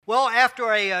Well,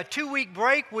 after a 2-week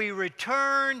break, we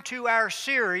return to our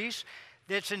series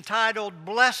that's entitled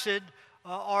Blessed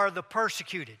Are the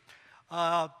Persecuted.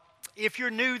 If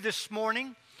you're new this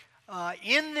morning,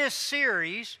 in this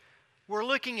series, we're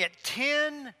looking at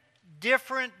 10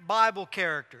 different Bible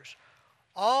characters,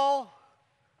 all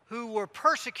who were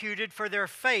persecuted for their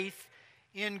faith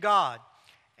in God.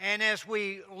 And as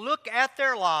we look at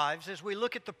their lives, as we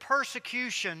look at the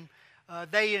persecution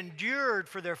they endured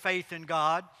for their faith in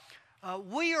God,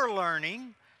 we are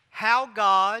learning how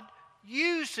God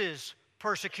uses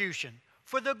persecution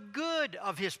for the good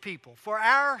of His people, for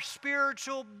our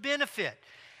spiritual benefit,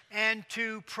 and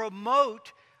to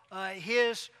promote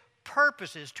His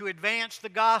purposes, to advance the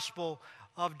gospel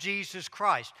of Jesus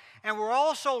Christ. And we're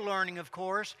also learning, of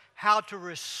course, how to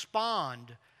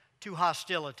respond to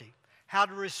hostility, how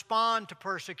to respond to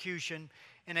persecution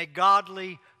in a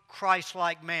godly,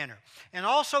 Christ-like manner. And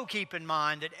also keep in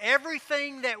mind that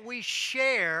everything that we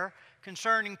share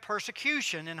concerning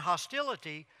persecution and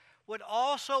hostility would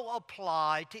also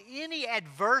apply to any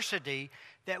adversity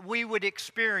that we would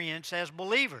experience as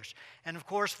believers. And of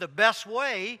course, the best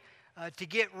way to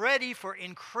get ready for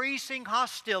increasing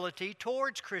hostility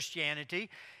towards Christianity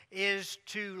is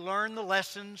to learn the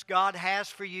lessons God has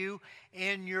for you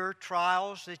in your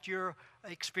trials that you're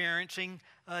experiencing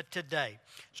today.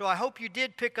 So I hope you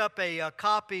did pick up a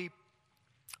copy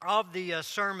of the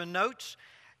sermon notes.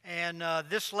 And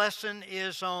this lesson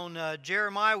is on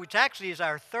Jeremiah, which actually is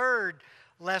our third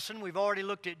lesson. We've already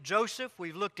looked at Joseph,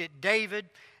 we've looked at David,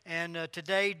 and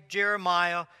today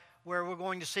Jeremiah, where we're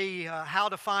going to see how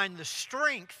to find the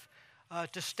strength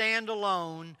to stand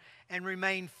alone and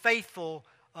remain faithful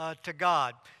to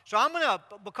God. So I'm going to,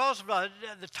 because of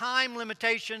the time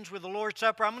limitations with the Lord's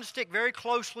Supper, I'm going to stick very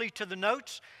closely to the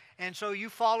notes. And so you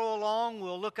follow along.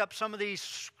 We'll look up some of these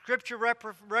scripture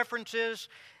references,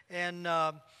 and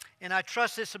I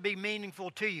trust this will be meaningful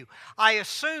to you. I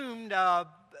assumed,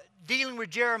 dealing with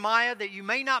Jeremiah, that you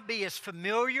may not be as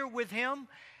familiar with him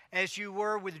as you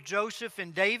were with Joseph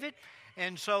and David.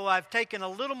 And so I've taken a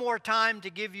little more time to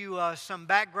give you some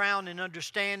background and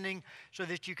understanding so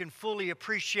that you can fully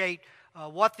appreciate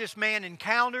what this man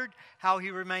encountered, how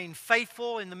he remained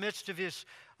faithful in the midst of his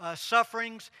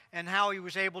sufferings, and how he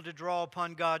was able to draw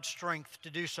upon God's strength to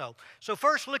do so. So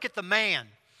first, look at the man.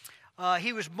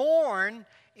 He was born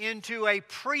into a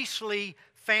priestly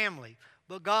family,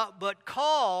 but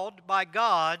called by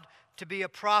God to be a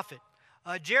prophet.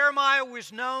 Jeremiah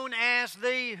was known as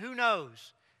the, who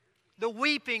knows? The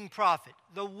weeping prophet,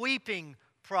 the weeping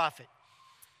prophet.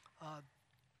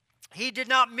 He did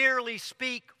not merely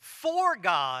speak for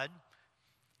God,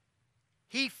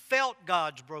 he felt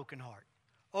God's broken heart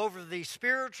over the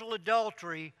spiritual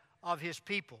adultery of his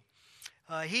people.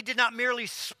 He did not merely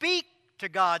speak to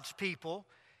God's people,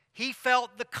 he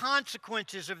felt the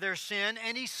consequences of their sin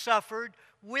and he suffered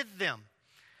with them.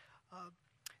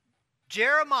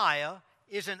 Jeremiah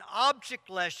is an object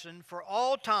lesson for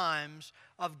all times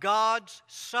of God's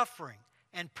suffering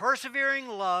and persevering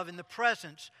love in the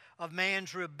presence of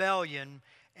man's rebellion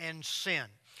and sin.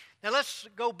 Now let's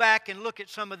go back and look at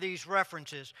some of these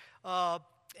references.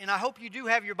 And I hope you do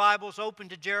have your Bibles open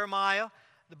to Jeremiah,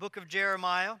 the book of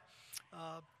Jeremiah,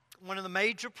 one of the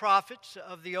major prophets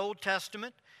of the Old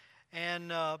Testament.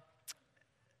 And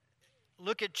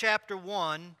look at chapter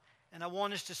 1, and I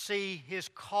want us to see his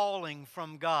calling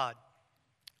from God.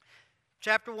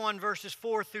 Chapter 1, verses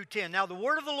 4 through 10. Now the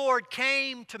word of the Lord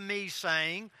came to me,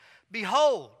 saying,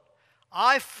 Behold,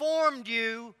 I formed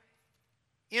you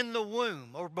in the womb.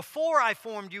 Or before I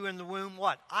formed you in the womb,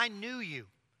 what? I knew you.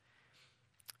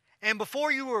 And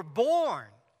before you were born,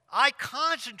 I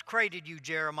consecrated you,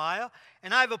 Jeremiah,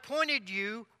 and I've appointed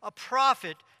you a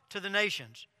prophet to the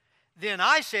nations. Then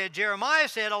I said, Jeremiah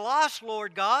said, Alas,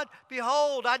 Lord God,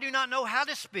 behold, I do not know how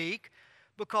to speak,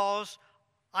 because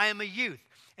I am a youth.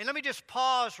 And let me just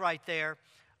pause right there.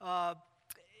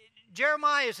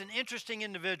 Jeremiah is an interesting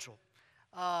individual.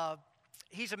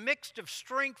 He's a mix of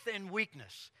strength and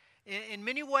weakness. In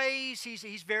many ways,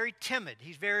 he's very timid.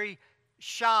 He's very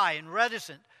shy and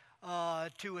reticent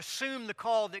to assume the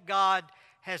call that God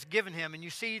has given him. And you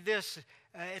see this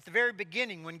at the very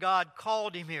beginning when God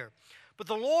called him here. But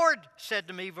the Lord said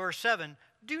to me, verse 7,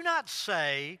 Do not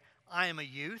say, I am a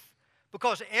youth,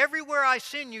 because everywhere I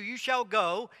send you, you shall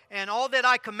go, and all that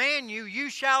I command you, you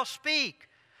shall speak.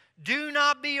 Do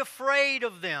not be afraid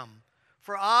of them,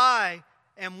 for I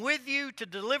am with you to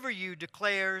deliver you,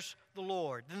 declares the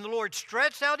Lord. Then the Lord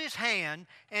stretched out his hand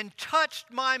and touched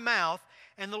my mouth,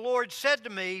 and the Lord said to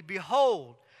me,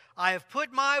 Behold, I have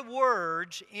put my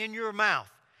words in your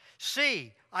mouth.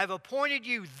 See, I have appointed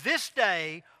you this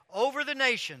day over the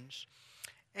nations,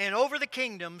 and over the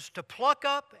kingdoms, to pluck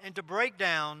up and to break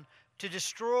down, to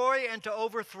destroy and to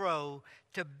overthrow,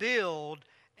 to build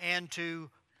and to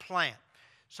plant.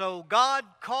 So God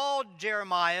called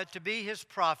Jeremiah to be his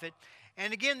prophet.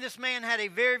 And again, this man had a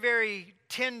very, very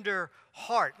tender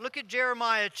heart. Look at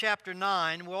Jeremiah chapter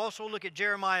 9. We'll also look at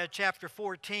Jeremiah chapter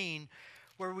 14,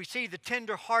 where we see the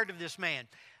tender heart of this man.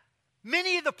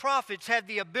 Many of the prophets had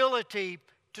the ability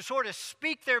to sort of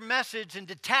speak their message and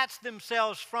detach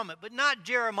themselves from it, but not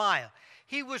Jeremiah.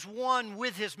 He was one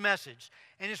with his message.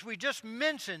 And as we just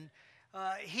mentioned,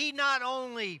 he not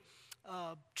only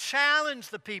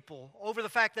challenged the people over the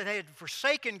fact that they had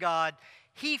forsaken God,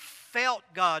 he felt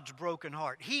God's broken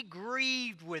heart. He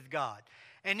grieved with God.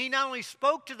 And he not only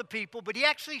spoke to the people, but he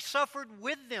actually suffered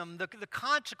with them the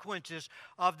consequences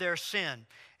of their sin.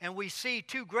 And we see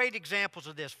two great examples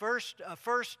of this.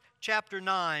 First chapter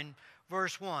 9,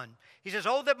 verse 1. He says,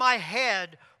 "Oh, that my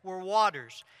head were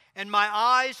waters, and my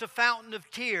eyes a fountain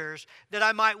of tears, that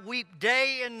I might weep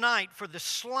day and night for the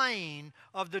slain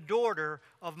of the daughter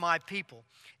of my people."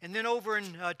 And then over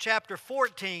in chapter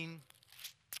 14,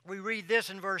 we read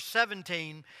this in verse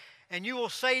 17, "And you will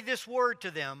say this word to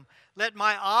them, let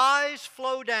my eyes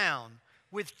flow down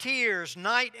with tears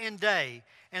night and day,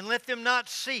 and let them not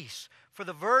cease. For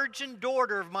the virgin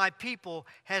daughter of my people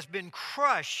has been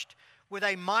crushed with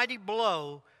a mighty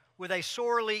blow, with a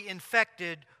sorely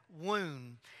infected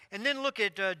wound." And then look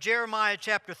at Jeremiah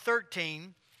chapter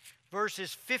 13,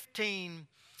 verses 15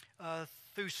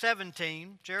 through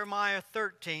 17. Jeremiah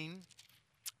 13,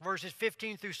 verses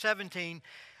 15 through 17.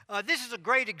 This is a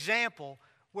great example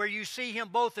where you see him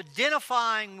both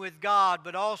identifying with God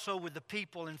but also with the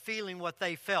people and feeling what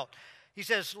they felt. He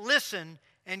says, "Listen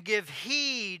and give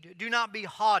heed, do not be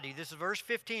haughty." This is verse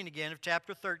 15 again of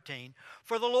chapter 13.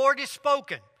 "For the Lord is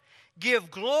spoken. Give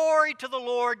glory to the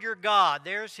Lord your God."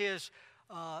 There's his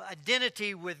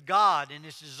identity with God and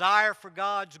his desire for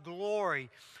God's glory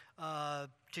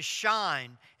to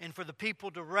shine and for the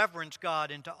people to reverence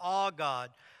God and to awe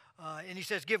God. And he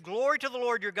says, "Give glory to the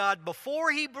Lord your God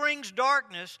before he brings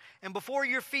darkness and before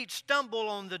your feet stumble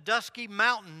on the dusky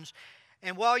mountains.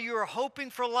 And while you are hoping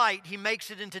for light, he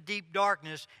makes it into deep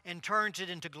darkness and turns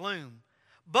it into gloom.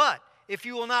 But if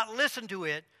you will not listen to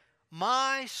it,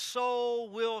 my soul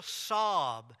will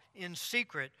sob in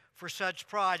secret for such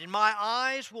pride, and my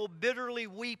eyes will bitterly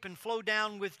weep and flow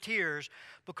down with tears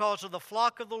because of the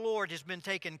flock of the Lord has been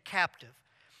taken captive."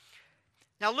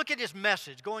 Now look at his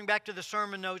message. Going back to the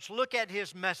sermon notes, look at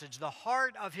his message, the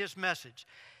heart of his message.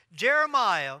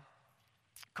 Jeremiah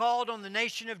called on the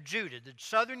nation of Judah, the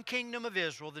southern kingdom of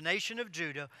Israel, the nation of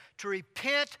Judah, to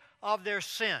repent of their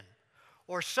sin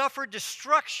or suffer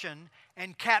destruction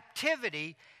and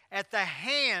captivity at the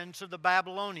hands of the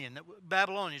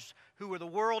Babylonians, who were the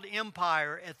world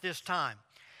empire at this time.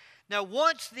 Now,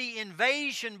 once the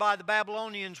invasion by the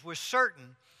Babylonians was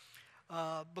certain,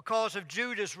 because of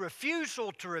Judah's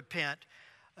refusal to repent,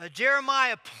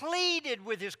 Jeremiah pleaded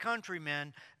with his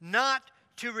countrymen not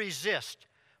to resist,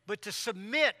 but to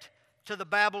submit to the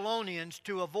Babylonians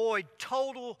to avoid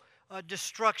total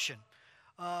destruction.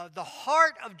 The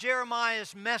heart of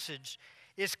Jeremiah's message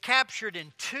is captured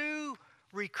in two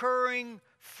recurring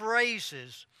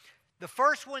phrases. The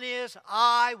first one is,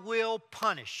 "I will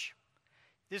punish."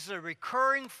 This is a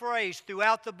recurring phrase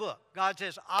throughout the book. God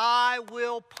says, "I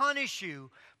will punish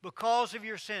you because of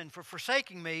your sin for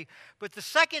forsaking me." But the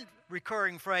second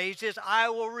recurring phrase is, "I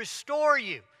will restore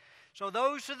you." So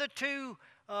those are the two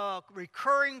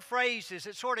recurring phrases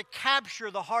that sort of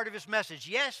capture the heart of his message.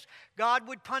 Yes, God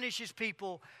would punish his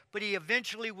people, but he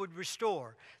eventually would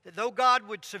restore. That though God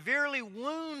would severely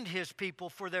wound his people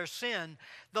for their sin,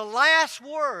 the last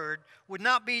word would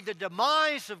not be the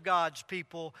demise of God's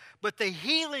people, but the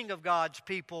healing of God's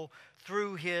people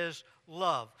through his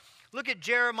love. Look at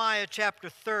Jeremiah chapter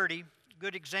 30.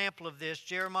 Good example of this,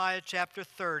 Jeremiah chapter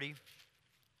 30.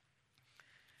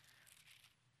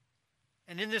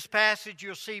 And in this passage,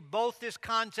 you'll see both this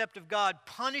concept of God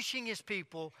punishing his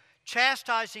people,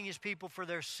 chastising his people for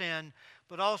their sin,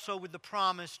 but also with the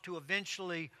promise to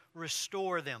eventually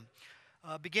restore them.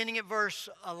 Beginning at verse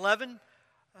 11,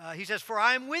 he says, "For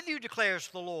I am with you, declares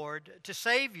the Lord, to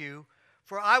save you.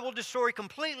 For I will destroy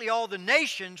completely all the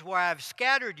nations where I have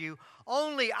scattered you.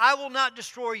 Only I will not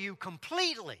destroy you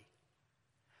completely,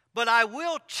 but I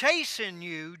will chasten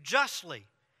you justly,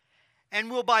 and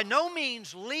will by no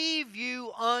means leave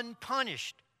you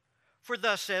unpunished. For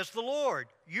thus says the Lord,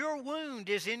 your wound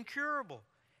is incurable,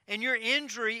 and your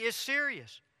injury is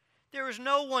serious. There is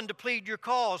no one to plead your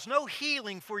cause, no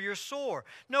healing for your sore,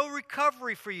 no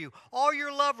recovery for you. All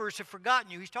your lovers have forgotten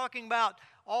you." He's talking about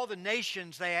all the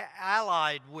nations they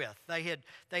allied with. They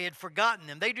had forgotten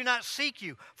them. They do not seek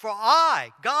you. For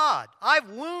I, God, I've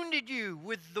wounded you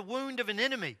with the wound of an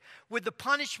enemy, with the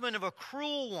punishment of a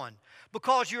cruel one,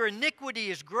 because your iniquity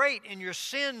is great and your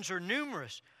sins are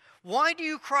numerous. Why do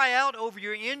you cry out over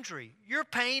your injury? Your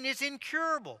pain is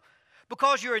incurable.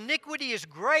 Because your iniquity is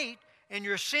great and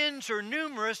your sins are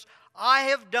numerous, I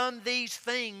have done these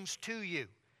things to you.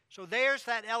 So there's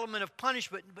that element of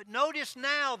punishment. But notice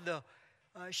now the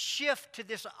shift to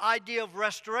this idea of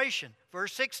restoration.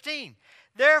 Verse 16,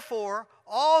 therefore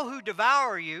all who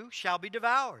devour you shall be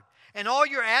devoured, and all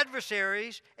your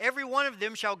adversaries, every one of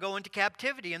them shall go into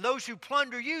captivity. And those who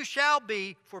plunder you shall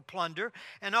be for plunder,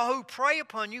 and all who prey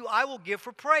upon you I will give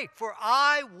for prey. For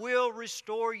I will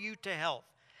restore you to health,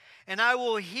 and I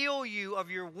will heal you of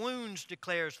your wounds,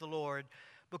 declares the Lord,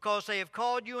 because they have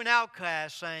called you an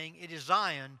outcast, saying, it is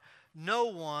Zion, no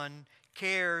one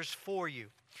cares for you.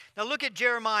 Now look at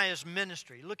Jeremiah's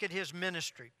ministry. Look at his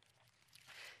ministry.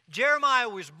 Jeremiah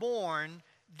was born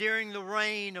during the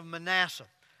reign of Manasseh,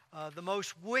 the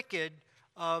most wicked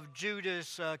of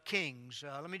Judah's kings.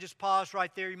 Let me just pause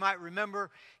right there. You might remember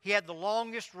he had the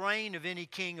longest reign of any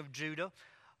king of Judah.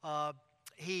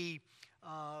 He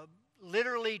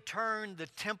literally turned the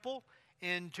temple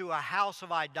into a house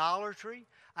of idolatry,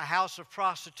 a house of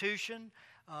prostitution,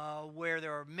 where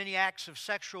there are many acts of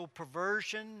sexual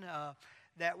perversion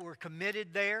that were committed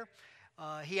there.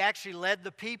 He actually led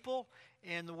the people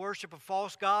in the worship of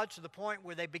false gods to the point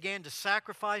where they began to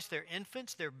sacrifice their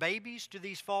infants, their babies, to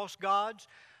these false gods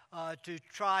to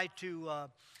try to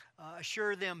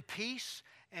assure them peace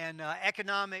and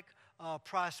economic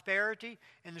prosperity.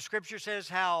 And the scripture says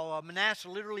how Manasseh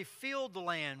literally filled the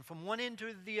land from one end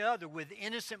to the other with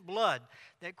innocent blood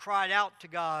that cried out to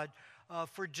God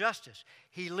for justice.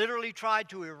 He literally tried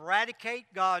to eradicate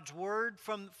God's word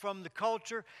from the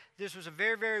culture. This was a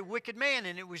very, very wicked man,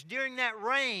 and it was during that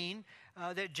reign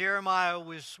that Jeremiah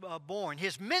was born.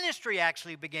 His ministry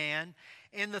actually began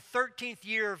in the 13th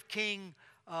year of King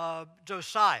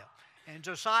Josiah. And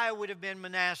Josiah would have been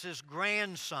Manasseh's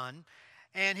grandson.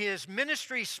 And his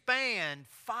ministry spanned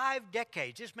 5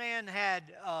 decades. This man had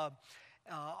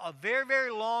a very,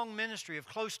 very long ministry of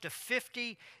close to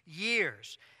 50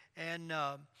 years. And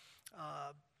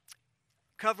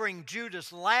covering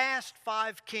Judah's last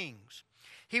 5 kings.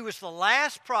 He was the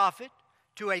last prophet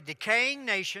to a decaying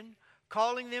nation,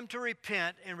 calling them to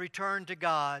repent and return to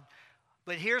God.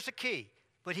 But here's the key.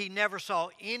 But he never saw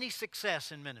any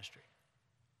success in ministry.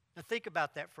 Now think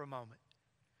about that for a moment.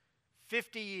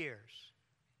 50 years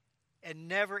and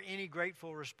never any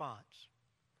grateful response.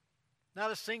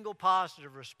 Not a single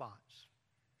positive response.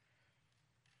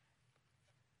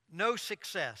 No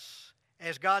success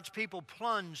as God's people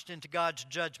plunged into God's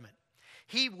judgment.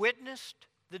 He witnessed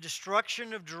the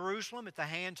destruction of Jerusalem at the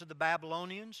hands of the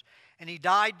Babylonians, and he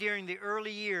died during the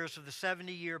early years of the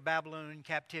 70-year Babylonian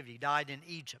captivity. He died in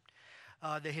Egypt.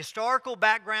 The historical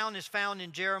background is found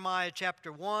in Jeremiah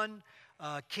chapter 1,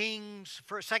 2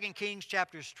 Kings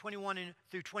chapters 21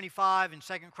 through 25, and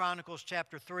 2 Chronicles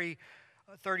chapter 3,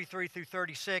 33 through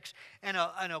 36. And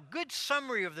a good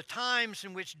summary of the times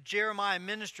in which Jeremiah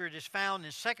ministered is found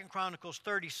in 2 Chronicles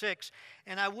 36,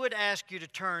 and I would ask you to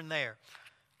turn there.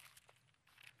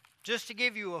 Just to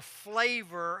give you a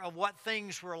flavor of what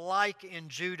things were like in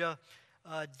Judah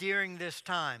during this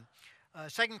time.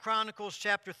 2 Chronicles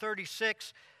chapter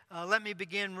 36, let me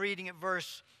begin reading at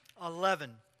verse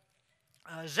 11.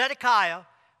 Zedekiah,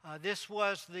 this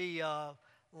was the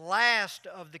last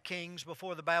of the kings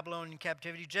before the Babylonian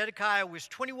captivity. Zedekiah was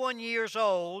 21 years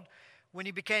old when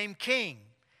he became king,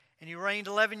 and he reigned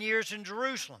 11 years in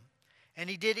Jerusalem. And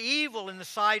he did evil in the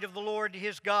sight of the Lord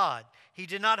his God. He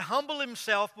did not humble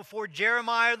himself before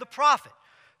Jeremiah the prophet,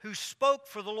 who spoke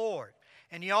for the Lord.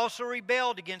 And he also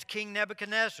rebelled against King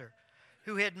Nebuchadnezzar,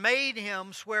 who had made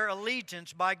him swear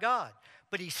allegiance by God.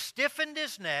 But he stiffened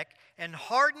his neck and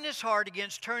hardened his heart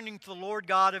against turning to the Lord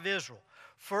God of Israel.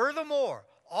 Furthermore,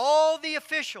 all the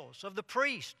officials of the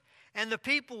priest and the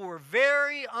people were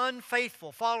very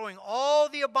unfaithful, following all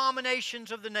the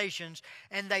abominations of the nations,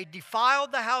 and they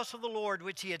defiled the house of the Lord,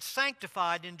 which he had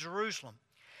sanctified in Jerusalem.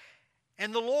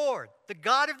 And the Lord, the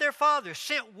God of their fathers,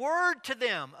 sent word to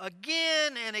them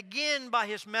again and again by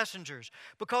his messengers,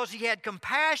 because he had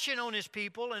compassion on his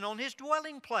people and on his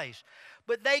dwelling place.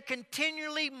 But they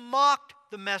continually mocked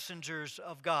the messengers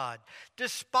of God,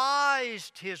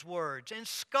 despised his words, and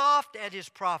scoffed at his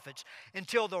prophets,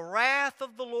 until the wrath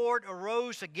of the Lord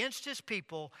arose against his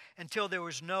people, until there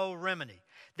was no remedy.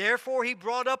 Therefore he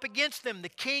brought up against them the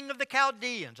king of the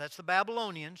Chaldeans, that's the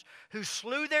Babylonians, who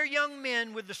slew their young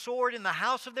men with the sword in the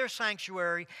house of their sanctuary,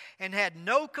 sanctuary, and had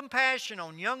no compassion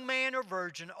on young man or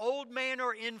virgin, old man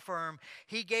or infirm.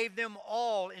 He gave them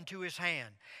all into his hand.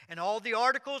 And all the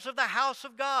articles of the house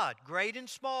of God, great and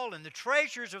small, and the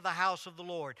treasures of the house of the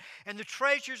Lord, and the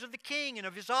treasures of the king and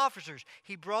of his officers,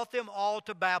 he brought them all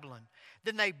to Babylon.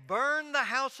 Then they burned the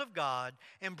house of God,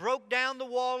 and broke down the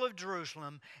wall of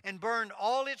Jerusalem, and burned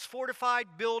all its fortified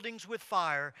buildings with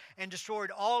fire, and destroyed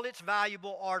all its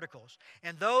valuable articles.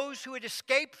 And those who had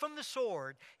escaped from the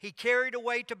sword he carried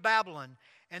away to Babylon,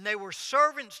 and they were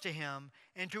servants to him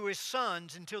and to his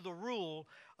sons until the rule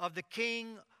of the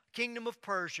kingdom of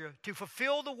Persia, to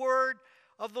fulfill the word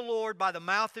of the Lord by the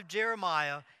mouth of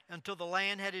Jeremiah, until the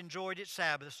land had enjoyed its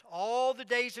Sabbaths. All the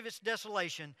days of its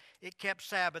desolation it kept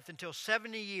Sabbath until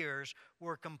 70 years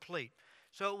were complete.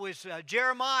 So it was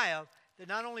Jeremiah that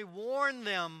not only warned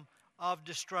them of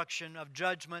destruction, of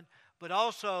judgment, but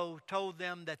also told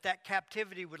them that that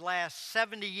captivity would last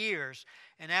 70 years,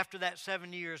 and after that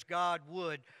 70 years, God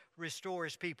would restore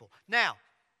his people. Now,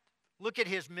 look at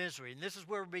his misery, and this is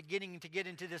where we're beginning to get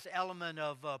into this element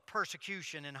of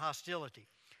persecution and hostility.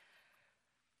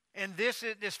 And this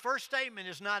first statement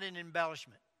is not an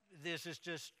embellishment. This is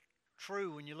just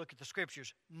true when you look at the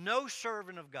Scriptures. No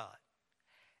servant of God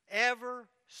ever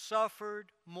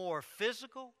suffered more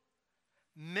physical,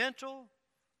 mental,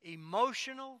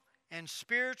 emotional, and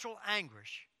spiritual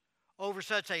anguish over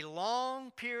such a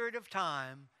long period of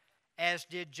time as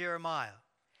did Jeremiah.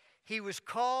 He was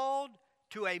called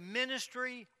to a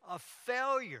ministry of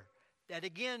failure that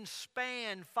again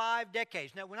spanned 5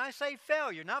 decades. Now, when I say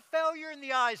failure, not failure in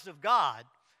the eyes of God,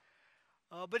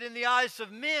 but in the eyes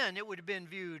of men, it would have been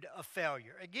viewed a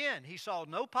failure. Again, he saw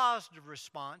no positive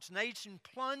response. Nation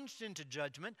plunged into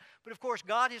judgment. But of course,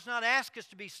 God has not asked us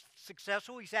to be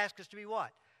successful. He's asked us to be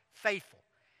what? Faithful.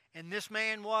 And this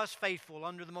man was faithful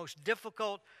under the most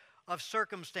difficult of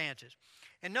circumstances.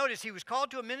 And notice, he was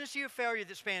called to a ministry of failure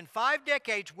that spanned 5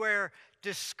 decades, where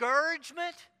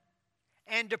discouragement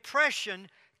and depression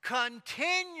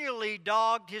continually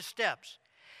dogged his steps.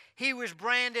 He was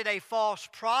branded a false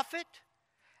prophet,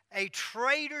 a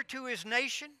traitor to his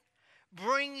nation,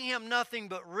 bringing him nothing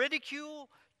but ridicule,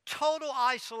 total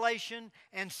isolation,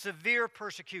 and severe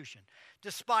persecution.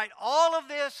 Despite all of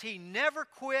this, he never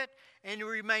quit, and he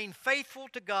remained faithful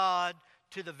to God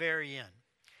to the very end.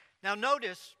 Now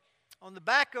notice, on the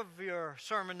back of your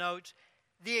sermon notes,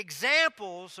 the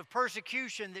examples of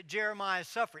persecution that Jeremiah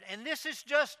suffered. And this is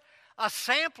just a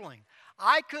sampling.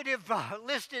 I could have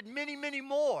listed many, many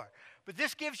more, but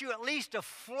this gives you at least a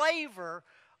flavor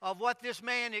of what this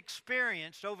man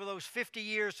experienced over those 50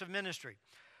 years of ministry.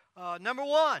 Number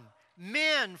one,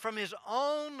 men from his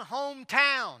own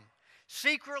hometown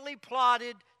secretly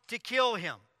plotted to kill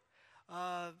him.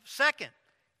 Second,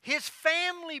 his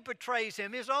family betrays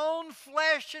him. His own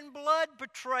flesh and blood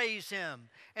betrays him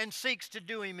and seeks to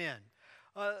do him in.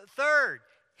 Third,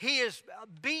 he is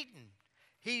beaten.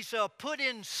 He's put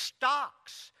in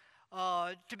stocks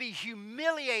to be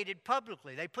humiliated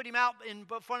publicly. They put him out in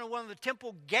front of one of the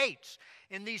temple gates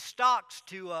in these stocks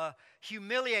to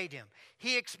humiliate him.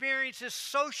 He experiences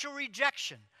social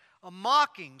rejection,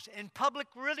 mockings, and public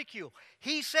ridicule.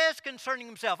 He says concerning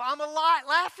himself, I'm a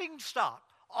laughing stock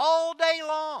all day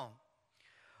long.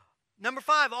 Number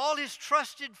 5, all his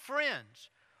trusted friends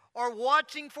are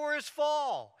watching for his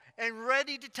fall and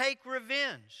ready to take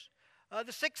revenge.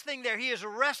 The 6th thing there, he is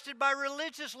arrested by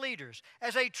religious leaders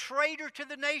as a traitor to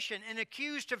the nation and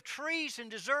accused of treason,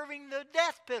 deserving the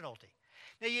death penalty.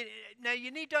 Now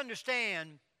you need to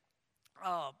understand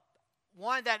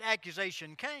why that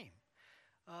accusation came.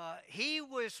 He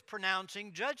was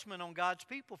pronouncing judgment on God's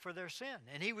people for their sin.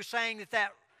 And he was saying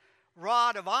that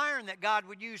rod of iron that God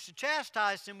would use to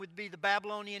chastise them would be the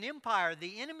Babylonian Empire,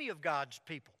 the enemy of God's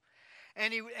people.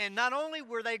 And not only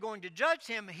were they going to judge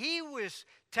him, he was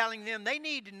telling them they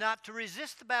needed not to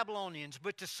resist the Babylonians,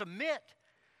 but to submit.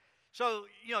 So,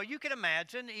 you can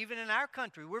imagine, even in our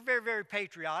country, we're very, very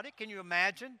patriotic. Can you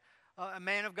imagine a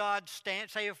man of God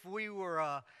say if we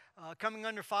were coming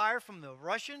under fire from the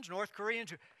Russians, North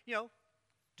Koreans,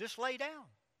 just lay down,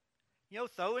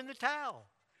 throw in the towel.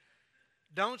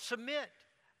 Don't submit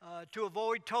to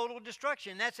avoid total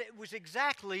destruction. It was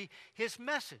exactly his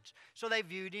message. So they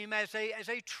viewed him as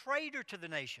a traitor to the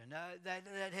nation that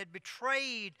had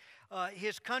betrayed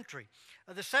his country.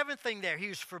 The 7th thing there, he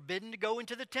was forbidden to go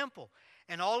into the temple.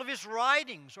 And all of his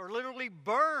writings are literally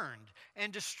burned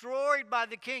and destroyed by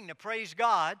the king. Now, praise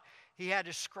God, he had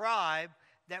a scribe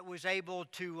that was able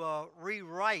to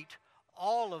rewrite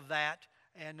all of that.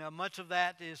 And much of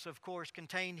that is, of course,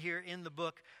 contained here in the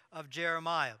book of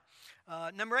Jeremiah.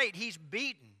 Number 8, he's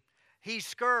beaten. He's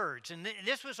scourged. And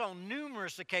this was on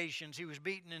numerous occasions he was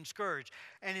beaten and scourged.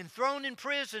 And then thrown in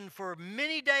prison for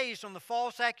many days on the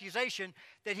false accusation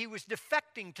that he was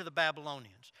defecting to the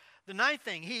Babylonians. The ninth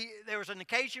thing, there was an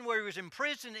occasion where he was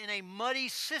imprisoned in a muddy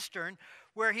cistern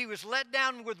where he was let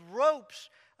down with ropes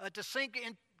to sink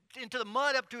into the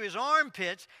mud up to his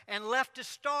armpits and left to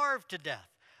starve to death.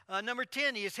 Number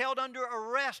 10, he is held under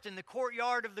arrest in the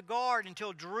courtyard of the guard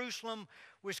until Jerusalem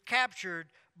was captured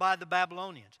by the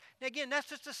Babylonians. Now again, that's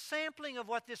just a sampling of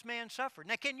what this man suffered.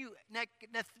 Now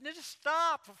just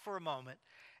stop for a moment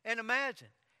and imagine.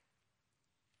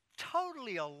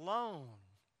 Totally alone.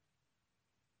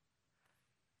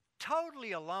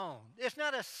 Totally alone. There's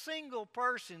not a single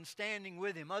person standing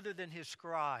with him other than his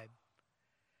scribe.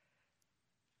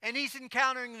 And he's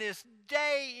encountering this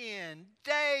day in,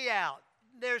 day out.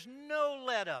 There's no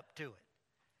let up to it.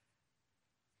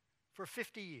 For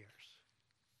 50 years.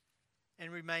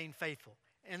 And remain faithful.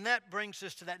 And that brings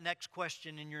us to that next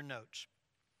question in your notes.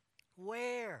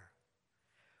 Where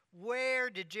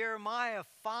did Jeremiah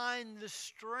find the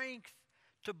strength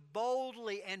to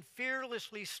boldly and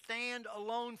fearlessly stand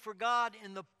alone for God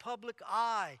in the public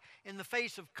eye in the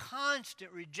face of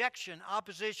constant rejection,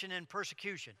 opposition, and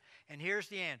persecution? And here's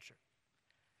the answer.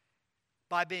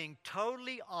 By being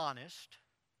totally honest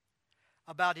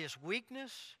about his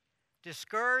weakness,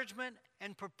 discouragement,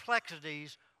 and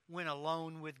perplexities when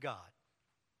alone with God.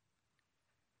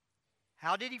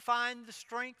 How did he find the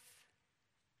strength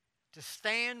to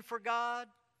stand for God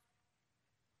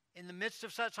in the midst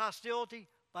of such hostility?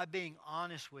 By being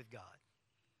honest with God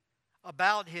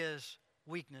about his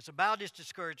weakness, about his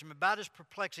discouragement, about his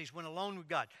perplexities when alone with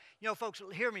God. You know, folks,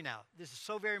 hear me now. This is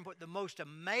so very important. The most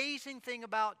amazing thing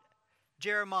about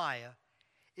Jeremiah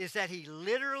is that he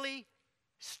literally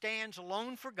stands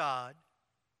alone for God,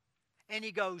 and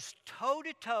he goes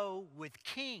toe-to-toe with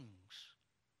kings,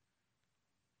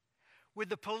 with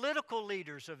the political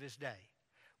leaders of his day,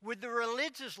 with the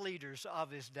religious leaders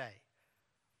of his day,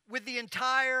 with the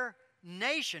entire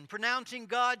nation, pronouncing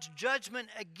God's judgment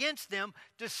against them,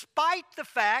 despite the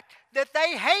fact that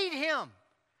they hate him,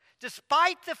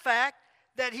 despite the fact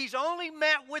that he's only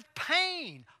met with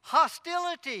pain,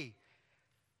 hostility,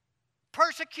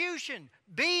 persecution,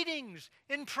 beatings,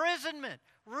 imprisonment,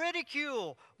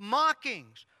 ridicule,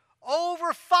 mockings.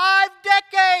 Over 5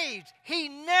 decades,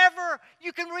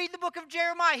 you can read the book of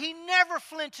Jeremiah, he never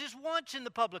flinches once in the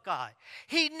public eye.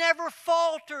 He never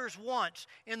falters once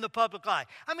in the public eye.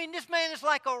 I mean, this man is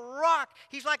like a rock.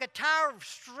 He's like a tower of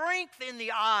strength in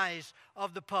the eyes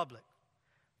of the public.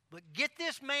 But get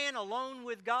this man alone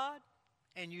with God,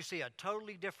 and you see a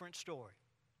totally different story.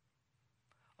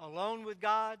 Alone with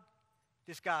God,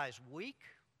 this guy is weak.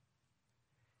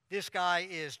 This guy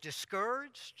is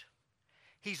discouraged.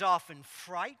 He's often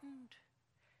frightened.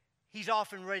 He's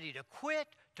often ready to quit,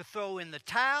 to throw in the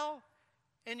towel.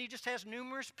 And he just has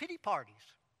numerous pity parties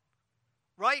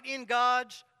right in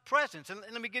God's presence. And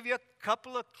let me give you a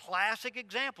couple of classic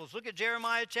examples. Look at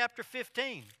Jeremiah chapter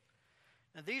 15.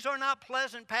 Now, these are not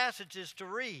pleasant passages to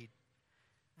read.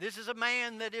 This is a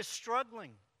man that is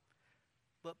struggling.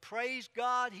 But praise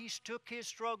God, he's took his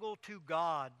struggle to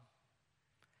God.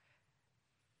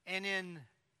 And in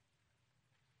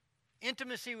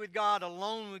intimacy with God,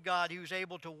 alone with God, he was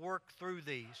able to work through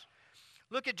these.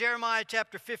 Look at Jeremiah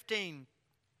chapter 15,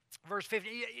 verse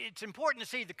 15. It's important to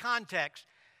see the context.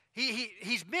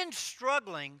 He's been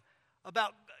struggling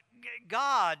about,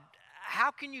 God,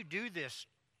 how can you do this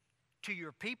to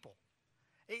your people?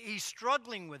 He's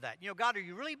struggling with that. You know, God, are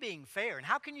you really being fair? And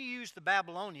how can you use the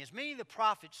Babylonians? Many of the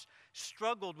prophets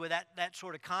struggled with that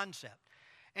sort of concept.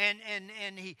 And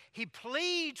he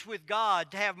pleads with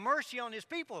God to have mercy on his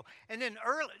people. And then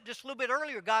just a little bit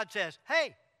earlier, God says,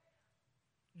 hey,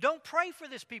 don't pray for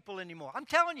this people anymore. I'm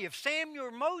telling you, if Samuel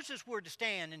or Moses were to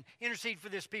stand and intercede for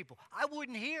this people, I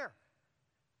wouldn't hear.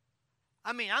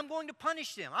 I mean, I'm going to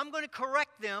punish them. I'm going to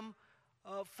correct them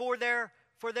for their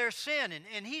sin.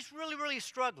 And he's really, really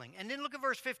struggling. And then look at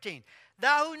verse 15.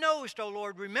 Thou who knowest, O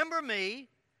Lord, remember me,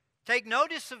 take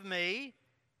notice of me,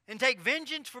 and take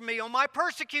vengeance for me on my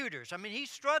persecutors. I mean,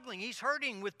 he's struggling. He's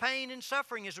hurting with pain and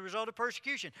suffering as a result of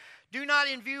persecution. Do not,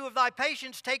 in view of thy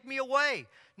patience, take me away.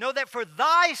 Know that for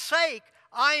thy sake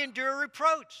I endure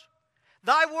reproach.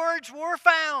 Thy words were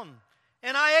found,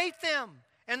 and I ate them.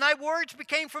 And thy words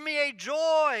became for me a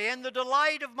joy and the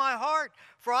delight of my heart.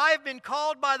 For I have been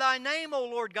called by thy name, O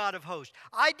Lord God of hosts.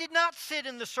 I did not sit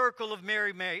in the circle of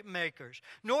merrymakers,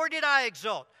 nor did I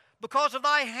exult. Because of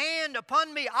thy hand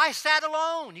upon me, I sat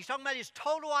alone. He's talking about his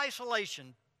total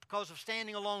isolation because of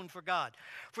standing alone for God.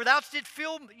 For thou didst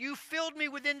filled me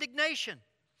with indignation.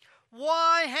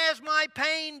 Why has my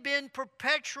pain been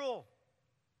perpetual?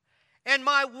 and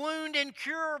my wound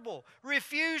incurable,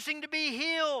 refusing to be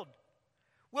healed?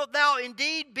 Wilt thou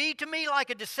indeed be to me like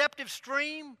a deceptive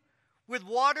stream with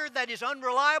water that is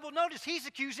unreliable? Notice he's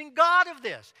accusing God of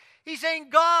this. He's saying,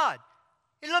 God,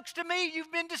 it looks to me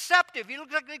you've been deceptive. It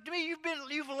looks like to me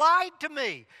you've lied to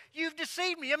me. You've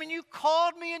deceived me. I mean, you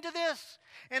called me into this,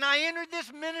 and I entered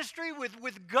this ministry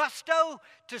with gusto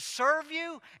to serve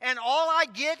you, and all I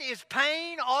get is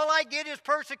pain. All I get is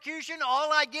persecution.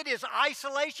 All I get is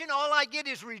isolation. All I get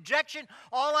is rejection.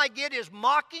 All I get is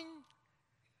mocking.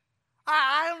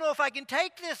 I don't know if I can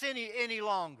take this any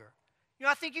longer. You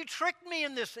know, I think you tricked me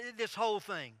in this whole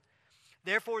thing.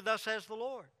 Therefore, thus says the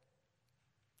Lord.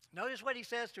 Notice what he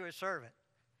says to his servant.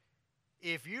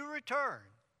 If you return,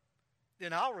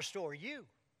 then I'll restore you.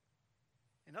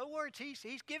 In other words,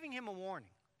 he's giving him a warning.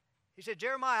 He said,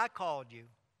 Jeremiah, I called you,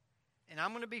 and I'm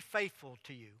going to be faithful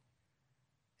to you.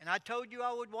 And I told you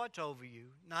I would watch over you,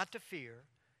 not to fear,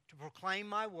 to proclaim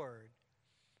my word.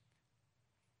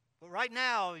 But right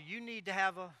now, you need to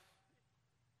have a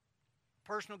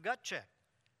personal gut check.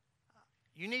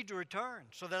 You need to return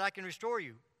so that I can restore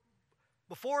you.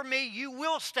 Before me, you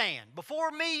will stand.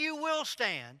 Before me, you will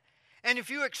stand. And if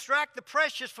you extract the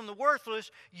precious from the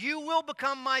worthless, you will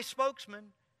become my spokesman.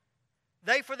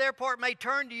 They, for their part, may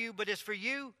turn to you, but as for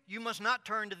you, you must not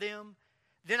turn to them.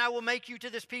 Then I will make you to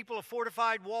this people a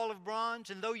fortified wall of bronze,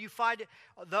 and though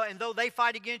they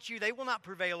fight against you, they will not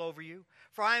prevail over you.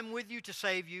 For I am with you to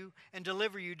save you and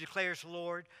deliver you, declares the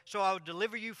Lord. So I will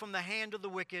deliver you from the hand of the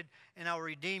wicked, and I will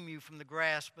redeem you from the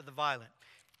grasp of the violent.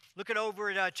 Look over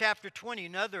at chapter 20,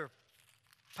 another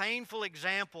painful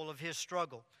example of his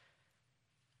struggle.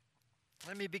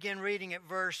 Let me begin reading at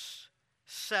verse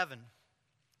 7.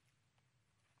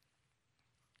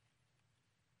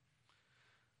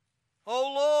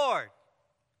 O Lord,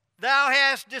 thou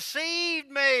hast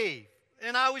deceived me,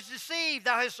 and I was deceived.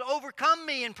 Thou hast overcome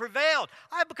me and prevailed.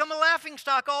 I have become a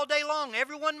laughingstock all day long.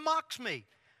 Everyone mocks me.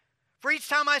 For each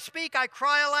time I speak, I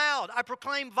cry aloud. I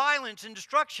proclaim violence and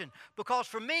destruction. Because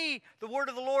for me, the word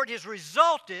of the Lord has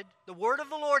resulted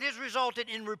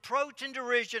in reproach and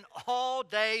derision all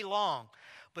day long.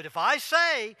 But if I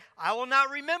say, I will not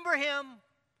remember him,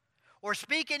 or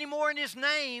speak any more in his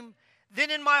name, then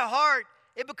in my heart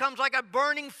it becomes like a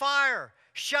burning fire,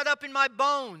 shut up in my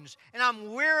bones, and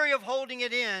I'm weary of holding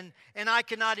it in, and I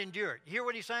cannot endure it. You hear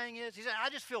what he's saying is? He said,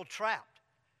 I just feel trapped.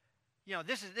 You know,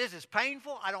 this is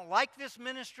painful. I don't like this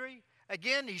ministry.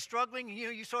 Again, he's struggling. You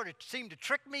know, you sort of seem to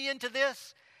trick me into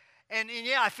this. And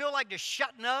yeah, I feel like just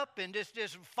shutting up and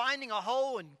just finding a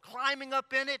hole and climbing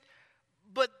up in it.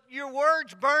 But your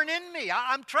words burn in me.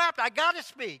 I'm trapped. I got to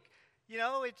speak. You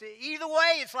know, it's either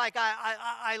way, it's like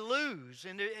I lose,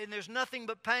 and there's nothing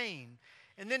but pain.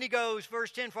 And then he goes,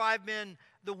 verse 10, for I've been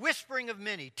the whispering of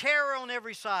many, terror on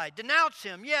every side. Denounce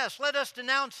him, yes, let us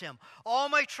denounce him. All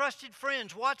my trusted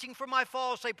friends watching for my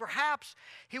fall say, perhaps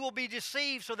he will be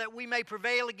deceived so that we may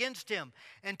prevail against him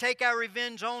and take our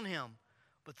revenge on him.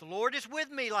 But the Lord is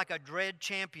with me like a dread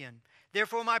champion.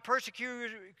 Therefore my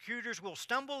persecutors will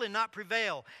stumble and not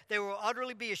prevail. They will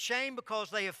utterly be ashamed because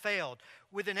they have failed.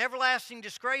 With an everlasting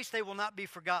disgrace they will not be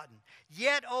forgotten.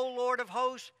 Yet, O Lord of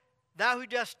hosts, thou who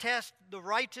dost test the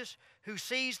righteous, who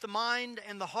sees the mind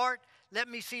and the heart, let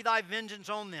me see thy vengeance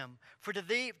on them. For to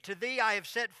thee I have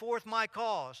set forth my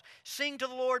cause. Sing to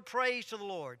the Lord, praise to the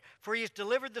Lord. For he has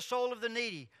delivered the soul of the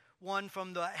needy one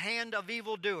from the hand of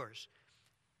evildoers.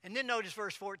 And then notice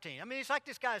verse 14. I mean, it's like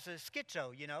this guy's a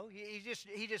schizo, you know.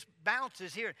 He just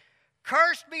bounces here.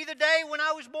 Cursed be the day when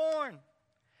I was born.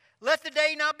 Let the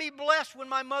day not be blessed when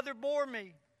my mother bore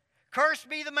me. Cursed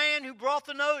be the man who brought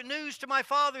the news to my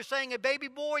father, saying, a baby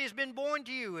boy has been born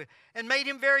to you, and made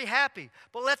him very happy.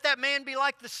 But let that man be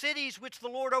like the cities which the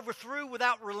Lord overthrew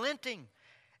without relenting.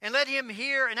 And let him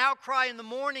hear an outcry in the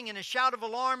morning and a shout of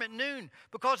alarm at noon,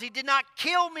 because he did not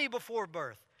kill me before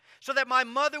birth, so that my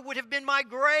mother would have been my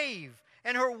grave,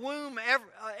 and her womb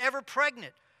ever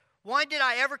pregnant. Why did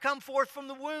I ever come forth from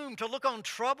the womb to look on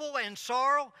trouble and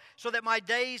sorrow, so that my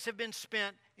days have been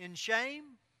spent in shame?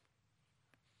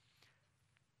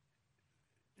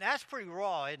 That's pretty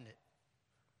raw, isn't it?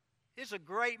 He's a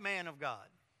great man of God.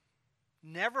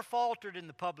 Never faltered in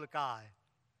the public eye.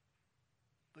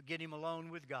 But get him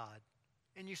alone with God,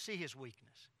 and you see his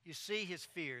weakness. You see his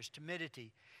fears,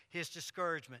 timidity, his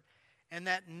discouragement. And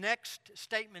that next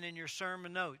statement in your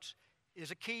sermon notes is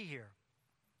a key here.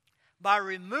 By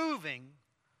removing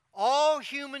all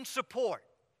human support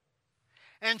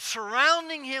and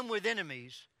surrounding him with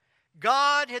enemies,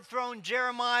 God had thrown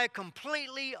Jeremiah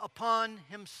completely upon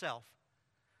himself,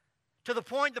 to the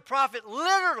point the prophet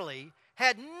literally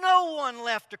had no one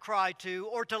left to cry to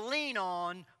or to lean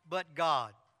on but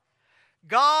God.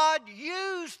 God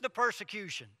used the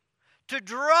persecution to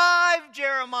drive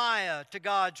Jeremiah to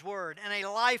God's Word and a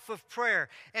life of prayer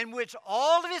in which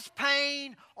all of his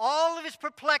pain, all of his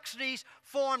perplexities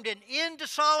formed an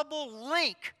indissoluble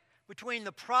link between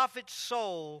the prophet's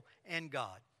soul and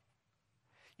God.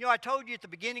 You know, I told you at the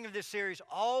beginning of this series,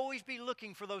 always be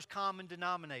looking for those common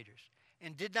denominators.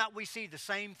 And did not we see the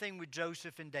same thing with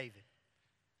Joseph and David?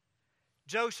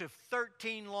 Joseph,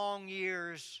 13 long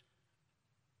years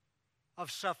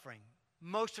of suffering,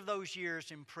 most of those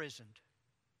years imprisoned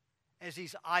as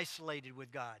he's isolated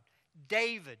with God.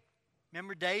 David,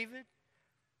 remember David?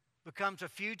 Becomes a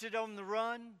fugitive on the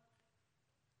run.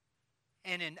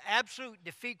 And in absolute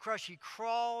defeat crush, he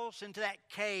crawls into that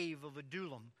cave of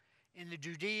Adullam in the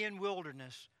Judean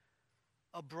wilderness,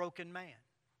 a broken man.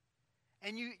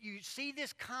 And you see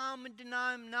this common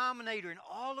denominator in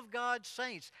all of God's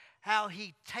saints, how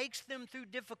he takes them through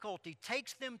difficulty,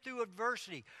 takes them through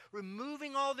adversity,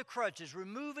 removing all the crutches,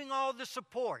 removing all the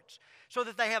supports, so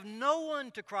that they have no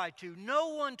one to cry to,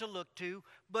 no one to look to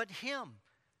but him.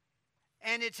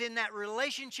 And it's in that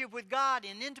relationship with God,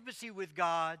 in intimacy with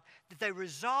God, that they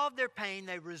resolve their pain,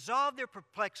 they resolve their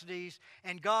perplexities,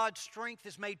 and God's strength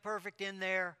is made perfect in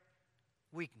their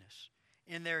weakness,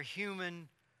 in their human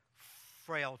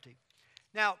frailty.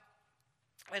 Now,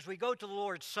 as we go to the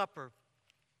Lord's Supper,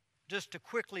 just to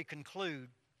quickly conclude,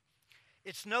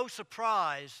 it's no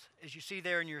surprise, as you see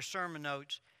there in your sermon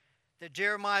notes, that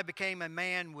Jeremiah became a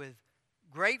man with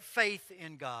great faith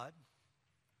in God,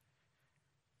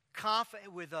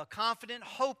 with a confident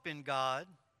hope in God,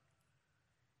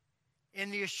 in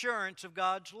the assurance of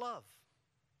God's love.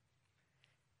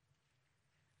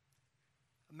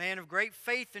 A man of great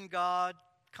faith in God,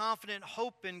 confident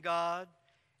hope in God,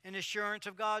 and assurance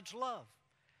of God's love.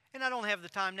 And I don't have the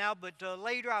time now, but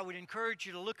later I would encourage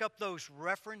you to look up those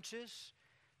references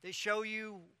that show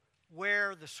you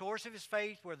where the source of his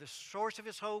faith, where the source of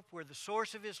his hope, where the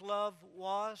source of his love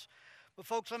was. But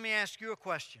folks, let me ask you a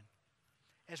question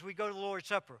as we go to the Lord's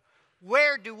Supper.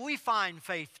 Where do we find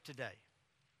faith today?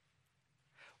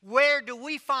 Where do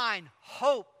we find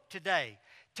hope today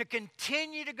to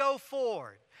continue to go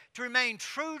forward, to remain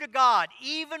true to God,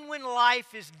 even when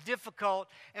life is difficult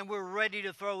and we're ready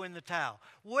to throw in the towel?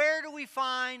 Where do we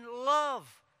find love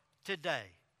today?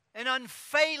 An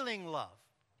unfailing love.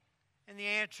 And the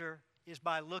answer is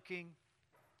by looking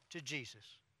to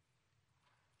Jesus.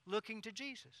 Looking to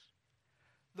Jesus.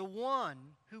 The one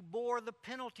who bore the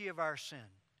penalty of our sin,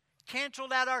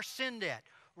 canceled out our sin debt,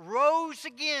 rose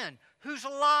again, who's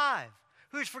alive,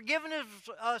 who's forgiven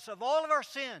us of all of our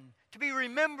sin, to be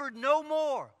remembered no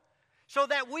more, so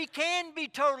that we can be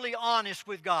totally honest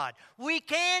with God. We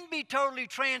can be totally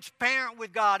transparent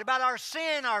with God about our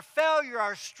sin, our failure,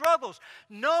 our struggles,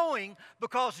 knowing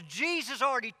because Jesus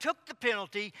already took the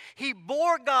penalty, He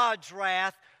bore God's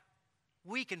wrath,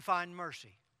 we can find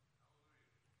mercy.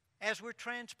 As we're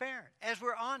transparent, as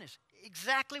we're honest.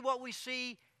 Exactly what we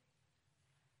see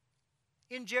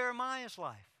in Jeremiah's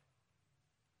life.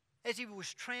 As he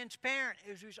was transparent,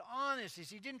 as he was honest, as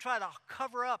he didn't try to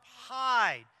cover up,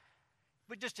 hide,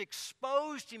 but just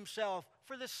exposed himself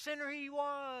for the sinner he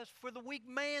was, for the weak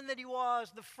man that he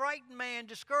was, the frightened man,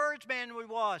 discouraged man that he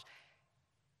was.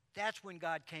 That's when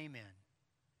God came in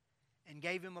and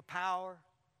gave him a power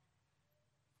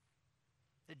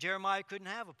that Jeremiah couldn't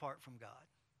have apart from God.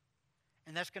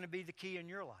 And that's going to be the key in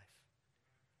your life.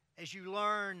 As you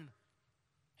learn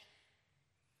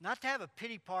not to have a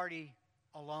pity party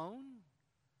alone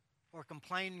or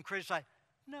complain and criticize.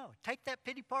 No, take that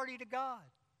pity party to God.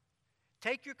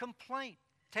 Take your complaint,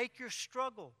 take your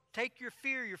struggle, take your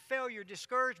fear, your failure,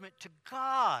 discouragement to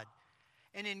God.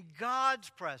 And in God's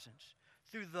presence,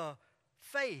 through the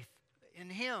faith in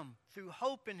Him, through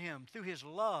hope in Him, through His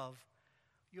love,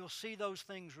 you'll see those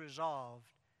things resolved.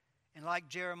 And like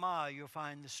Jeremiah, you'll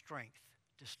find the strength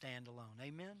to stand alone.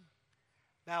 Amen?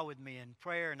 Bow with me in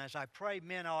prayer. And as I pray,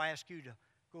 men, I'll ask you to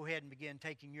go ahead and begin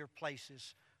taking your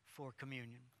places for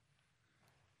communion.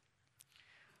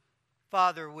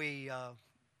 Father, we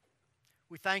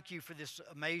thank you for this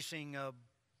amazing,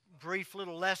 brief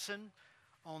little lesson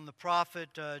on the prophet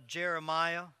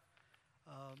Jeremiah.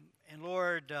 And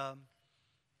Lord,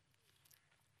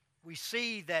 we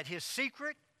see that his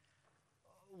secret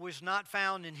was not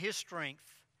found in his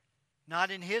strength,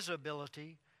 not in his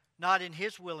ability, not in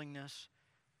his willingness,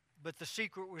 but the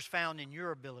secret was found in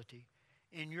your ability,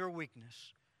 in your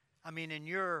weakness. In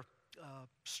your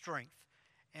strength.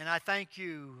 And I thank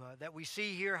you that we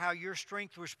see here how your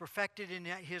strength was perfected in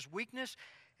his weakness,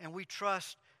 and we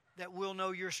trust that we'll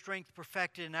know your strength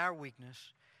perfected in our weakness.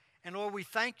 And Lord, we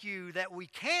thank you that we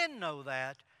can know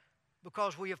that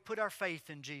because we have put our faith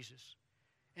in Jesus.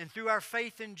 And through our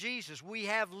faith in Jesus, we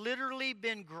have literally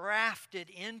been grafted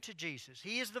into Jesus.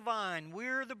 He is the vine,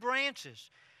 we're the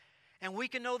branches. And we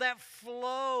can know that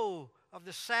flow of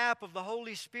the sap of the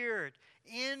Holy Spirit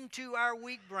into our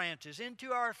weak branches,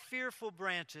 into our fearful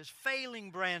branches,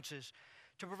 failing branches,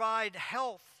 to provide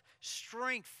health,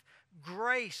 strength,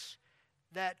 grace,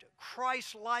 that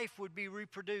Christ's life would be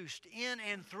reproduced in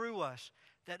and through us,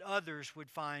 that others would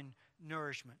find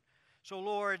nourishment. So,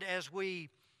 Lord, as we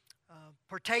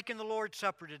partake in the Lord's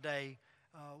Supper today,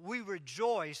 we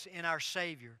rejoice in our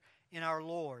Savior, in our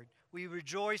Lord. We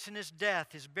rejoice in His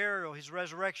death, His burial, His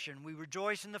resurrection. We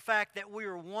rejoice in the fact that we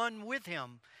are one with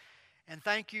Him. And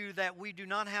thank You that we do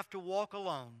not have to walk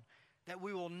alone, that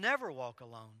we will never walk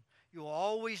alone. You will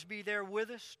always be there with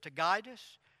us to guide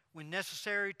us, when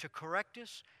necessary to correct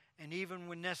us, and even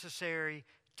when necessary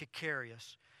to carry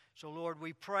us. So, Lord,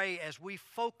 we pray as we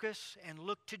focus and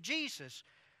look to Jesus,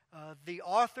 the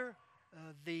author,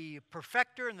 the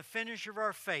perfecter, and the finisher of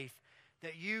our faith,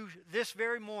 that You, this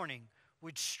very morning,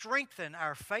 would strengthen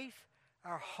our faith,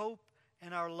 our hope,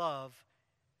 and our love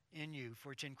in You.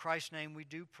 For it's in Christ's name we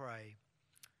do pray.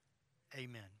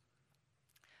 Amen.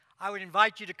 I would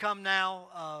invite you to come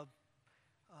now.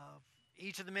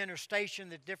 Each of the men are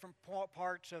stationed at different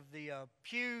parts of the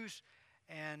pews,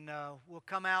 and we'll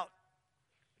come out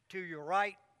to your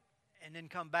right and then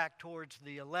come back towards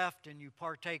the left, and you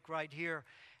partake right here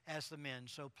as the men.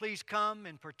 So please come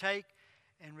and partake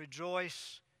and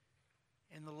rejoice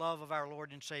in the love of our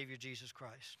Lord and Savior Jesus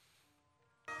Christ.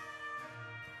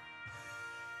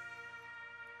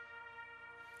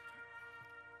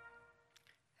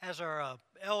 As our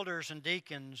elders and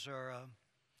deacons are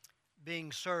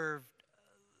being served,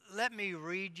 let me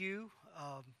read you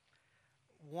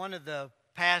one of the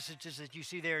passages that you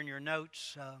see there in your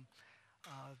notes,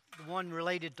 the one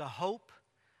related to hope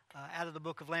out of the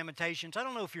book of Lamentations. I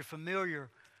don't know if you're familiar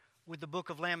with the book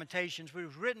of Lamentations, but it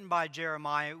was written by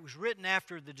Jeremiah. It was written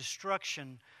after the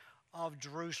destruction of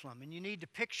Jerusalem. And you need to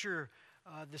picture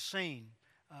the scene.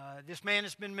 This man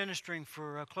has been ministering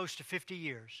for close to 50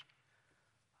 years,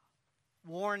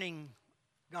 warning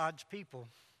God's people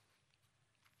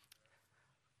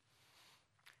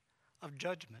of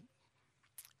judgment,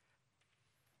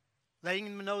 letting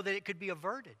them know that it could be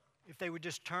averted if they would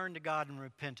just turn to God in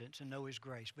repentance and know His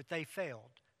grace. But they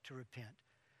failed to repent.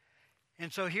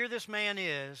 And so here this man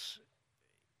is,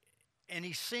 and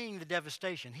he's seeing the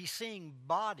devastation. He's seeing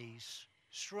bodies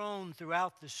strewn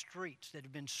throughout the streets that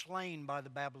have been slain by the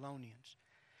Babylonians.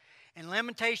 And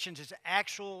Lamentations is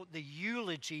the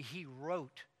eulogy he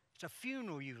wrote. It's a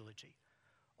funeral eulogy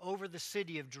over the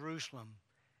city of Jerusalem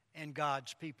and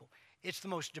God's people. It's the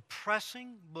most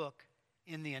depressing book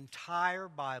in the entire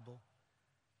Bible.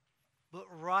 But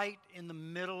right in the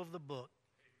middle of the book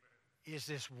is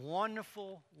this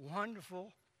wonderful,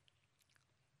 wonderful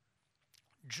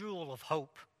jewel of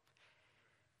hope.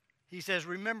 He says,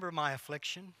 "Remember my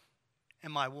affliction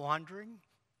and my wandering,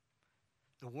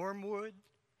 the wormwood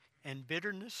and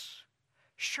bitterness.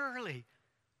 Surely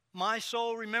my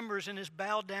soul remembers and is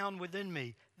bowed down within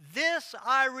me. This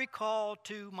I recall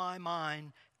to my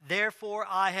mind, therefore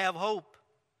I have hope.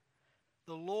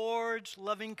 The Lord's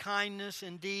loving kindness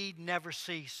indeed never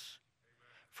cease,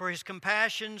 for His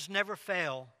compassions never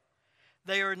fail.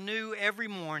 They are new every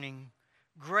morning.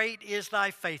 Great is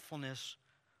thy faithfulness.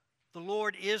 The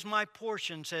Lord is my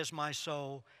portion, says my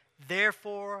soul.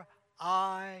 Therefore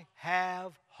I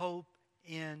have hope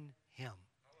in Him."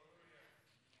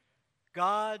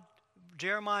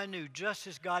 Jeremiah knew just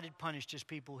as God had punished His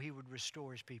people, He would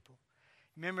restore His people.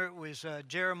 Remember, it was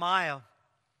Jeremiah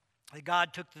that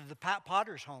God took to the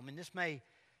potter's home. And this may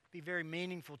be very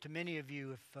meaningful to many of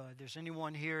you if there's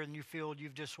anyone here and you feel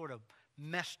you've just sort of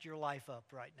messed your life up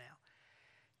right now.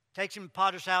 Takes him to the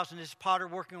potter's house, and this potter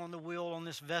working on the wheel on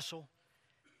this vessel.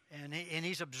 And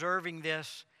he's observing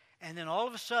this. And then all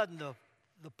of a sudden,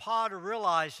 the potter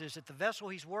realizes that the vessel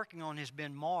he's working on has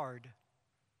been marred.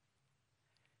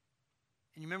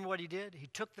 And you remember what he did? He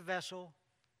took the vessel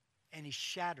and he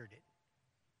shattered it.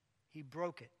 He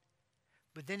broke it.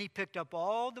 But then he picked up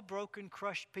all the broken,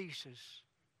 crushed pieces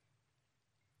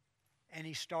and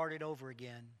he started over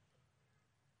again.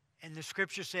 And the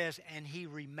scripture says, and he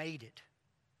remade it.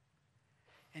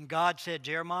 And God said,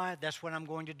 "Jeremiah, that's what I'm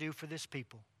going to do for this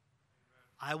people.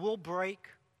 I will break,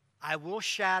 I will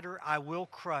shatter, I will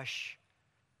crush,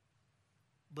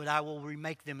 but I will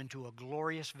remake them into a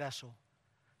glorious vessel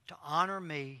to honor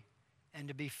me and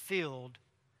to be filled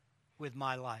with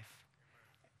my life."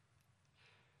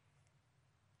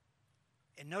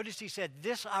 And notice he said,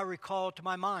 "This I recall to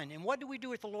my mind." And what do we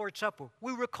do at the Lord's Supper?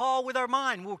 We recall with our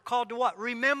mind. We're called to what?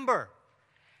 Remember.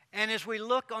 And as we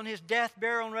look on His death,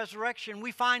 burial, and resurrection,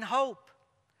 we find hope,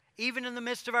 even in the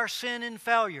midst of our sin and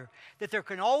failure, that there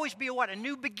can always be a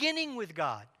new beginning with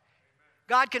God.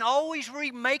 God can always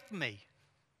remake me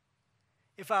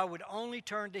if I would only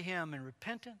turn to Him in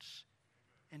repentance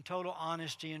and total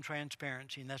honesty and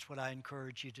transparency, and that's what I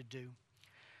encourage you to do.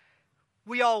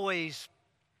 We always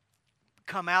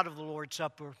come out of the Lord's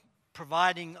Supper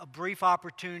providing a brief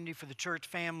opportunity for the church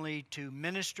family to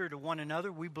minister to one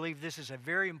another. We believe this is a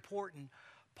very important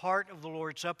part of the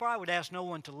Lord's Supper. I would ask no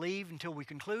one to leave until we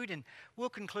conclude, and we'll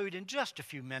conclude in just a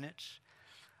few minutes.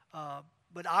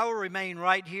 But I will remain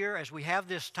right here as we have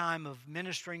this time of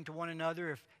ministering to one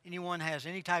another. If anyone has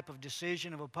any type of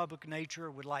decision of a public nature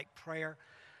or would like prayer.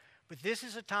 But this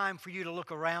is a time for you to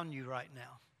look around you right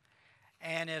now.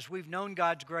 And as we've known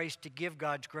God's grace, to give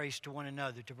God's grace to one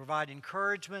another, to provide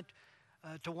encouragement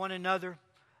to one another,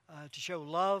 to show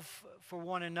love for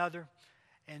one another.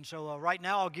 And so right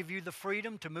now I'll give you the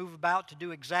freedom to move about to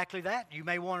do exactly that. You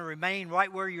may want to remain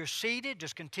right where you're seated.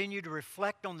 Just continue to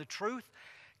reflect on the truth.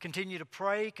 Continue to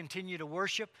pray. Continue to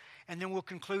worship. And then we'll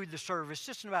conclude the service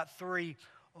just in about 3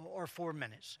 or 4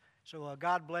 minutes. So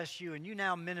God bless you. And you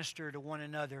now minister to one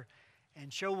another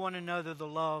and show one another the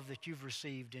love that you've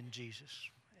received in Jesus.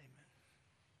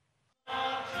 Amen.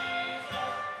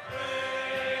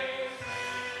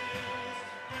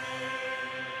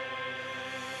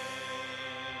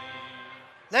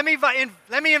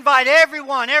 Let me invite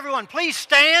everyone, please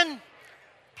stand.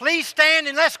 Please stand,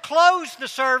 and let's close the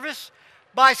service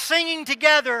by singing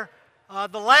together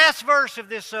the last verse of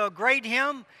this great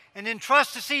hymn, and then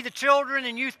trust to see the children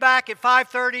and youth back at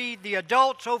 5:30, the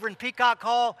adults over in Peacock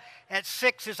Hall at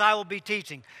 6 as I will be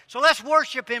teaching. So let's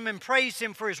worship Him and praise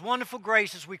Him for His wonderful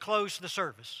grace as we close the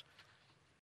service.